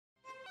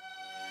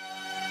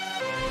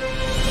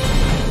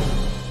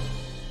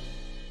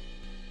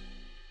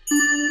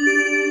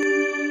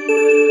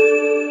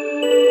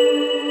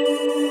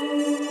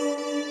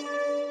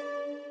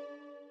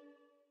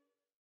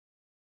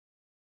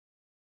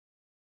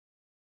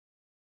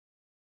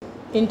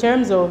In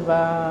terms of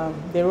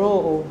the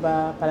role of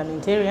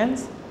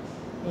parliamentarians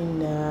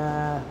in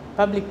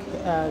public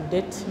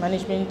debt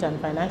management and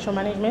financial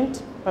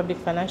management, public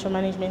financial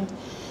management,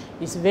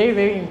 it's very,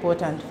 very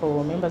important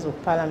for members of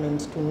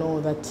parliament to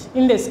know that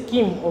in the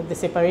scheme of the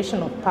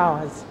separation of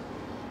powers,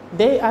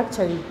 they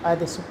actually are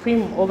the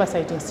supreme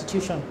oversight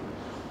institution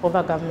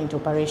over government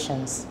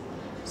operations.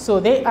 So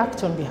they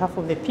act on behalf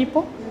of the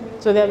people,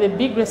 so they have a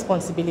big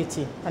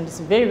responsibility, and it's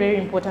very, very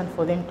important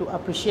for them to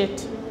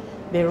appreciate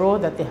the role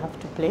that they have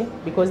to play,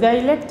 because they are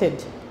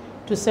elected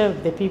to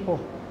serve the people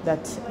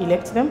that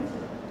elect them.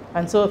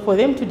 And so for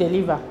them to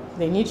deliver,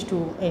 they need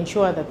to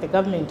ensure that the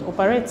government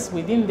operates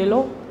within the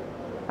law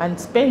and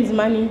spends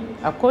money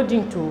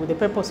according to the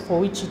purpose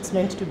for which it's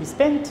meant to be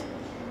spent,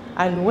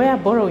 and where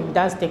borrowing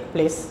does take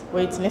place,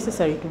 where it's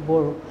necessary to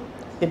borrow,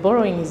 the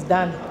borrowing is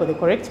done for the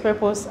correct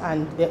purpose,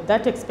 and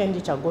that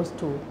expenditure goes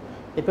to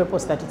the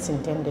purpose that it's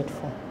intended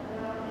for.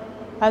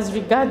 As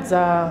regards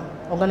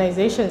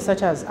organizations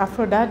such as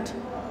Aphrodite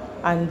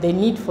and the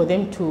need for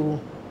them to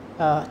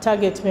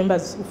target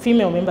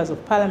female members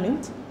of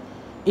parliament,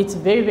 it's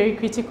very, very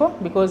critical,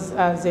 because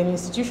as an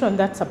institution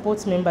that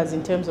supports members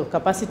in terms of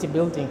capacity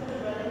building,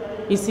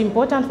 it's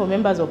important for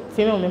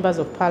female members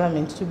of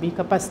parliament to be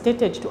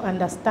capacitated to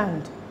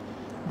understand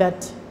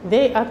that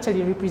they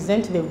actually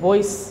represent the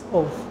voice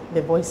of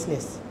the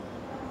voiceless.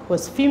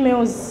 Because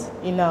females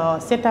in our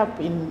setup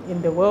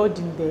in the world,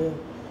 in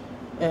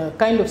the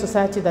kind of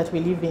society that we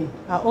live in,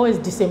 are always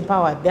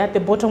disempowered. They're at the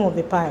bottom of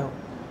the pile.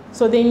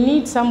 So they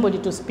need somebody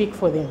to speak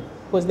for them,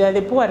 because they are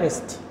the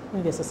poorest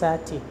in the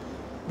society.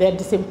 They are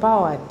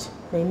disempowered.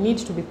 They need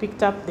to be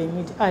picked up.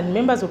 And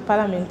members of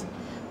parliament,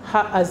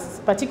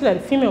 as particularly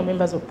female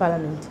members of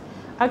parliament,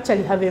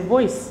 actually have a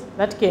voice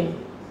that can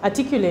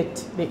articulate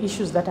the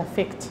issues that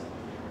affect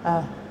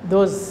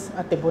those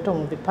at the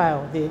bottom of the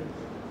pile, the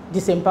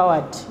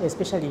disempowered,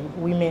 especially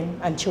women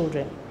and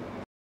children.